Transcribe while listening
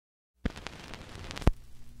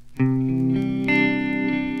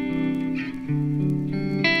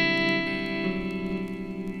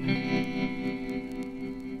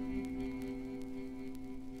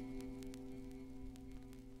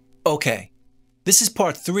Okay, this is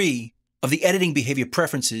part 3 of the editing behavior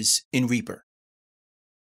preferences in REAPER.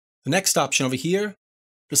 The next option over here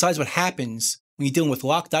decides what happens when you're dealing with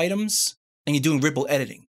locked items and you're doing ripple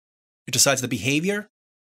editing. It decides the behavior.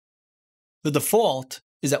 The default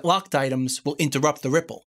is that locked items will interrupt the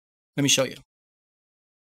ripple. Let me show you.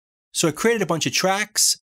 So I created a bunch of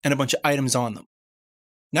tracks and a bunch of items on them.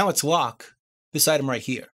 Now let's lock this item right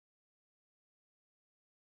here.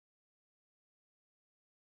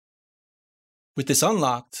 With this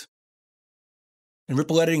unlocked and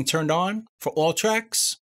ripple editing turned on for all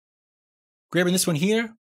tracks, grabbing this one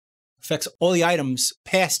here affects all the items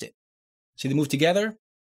past it. See, they move together.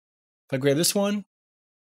 If I grab this one,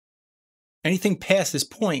 anything past this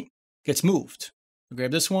point gets moved. I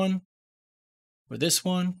grab this one or this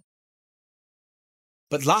one.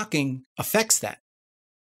 But locking affects that.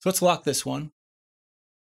 So let's lock this one.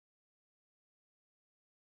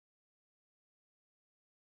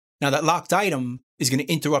 Now that locked item is going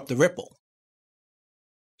to interrupt the ripple.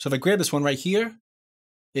 So if I grab this one right here,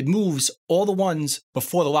 it moves all the ones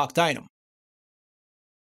before the locked item.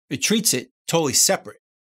 It treats it totally separate.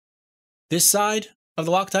 This side of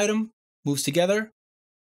the locked item moves together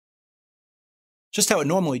just how it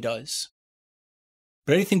normally does.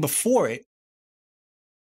 But anything before it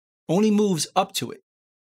only moves up to it.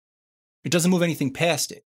 It doesn't move anything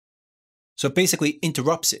past it. So it basically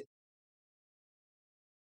interrupts it.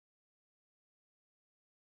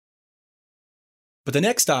 But the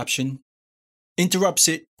next option interrupts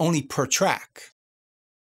it only per track.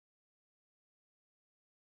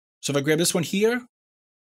 So if I grab this one here,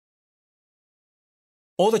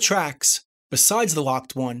 all the tracks besides the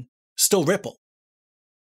locked one still ripple.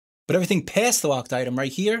 But everything past the locked item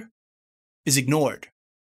right here is ignored.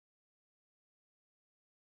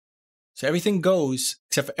 So everything goes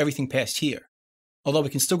except for everything past here. Although we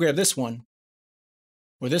can still grab this one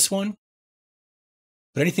or this one,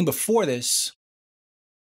 but anything before this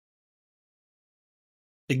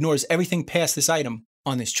ignores everything past this item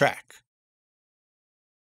on this track.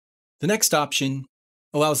 The next option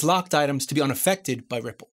allows locked items to be unaffected by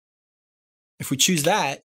ripple. If we choose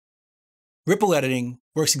that, ripple editing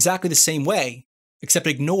works exactly the same way, except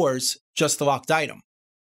it ignores just the locked item.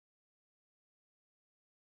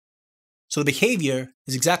 So the behavior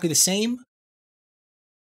is exactly the same,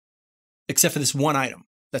 except for this one item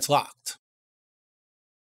that's locked.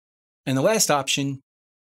 And the last option,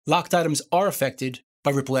 locked items are affected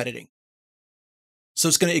by ripple editing. So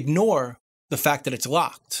it's going to ignore the fact that it's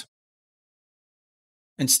locked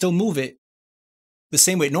and still move it the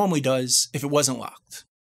same way it normally does if it wasn't locked.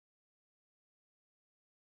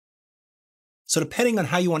 So depending on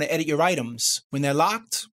how you want to edit your items, when they're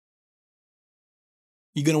locked,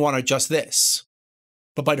 you're going to want to adjust this.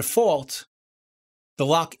 But by default, the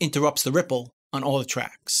lock interrupts the ripple on all the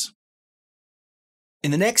tracks.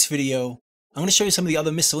 In the next video, I'm going to show you some of the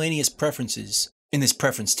other miscellaneous preferences in this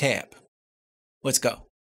Preference tab. Let's go.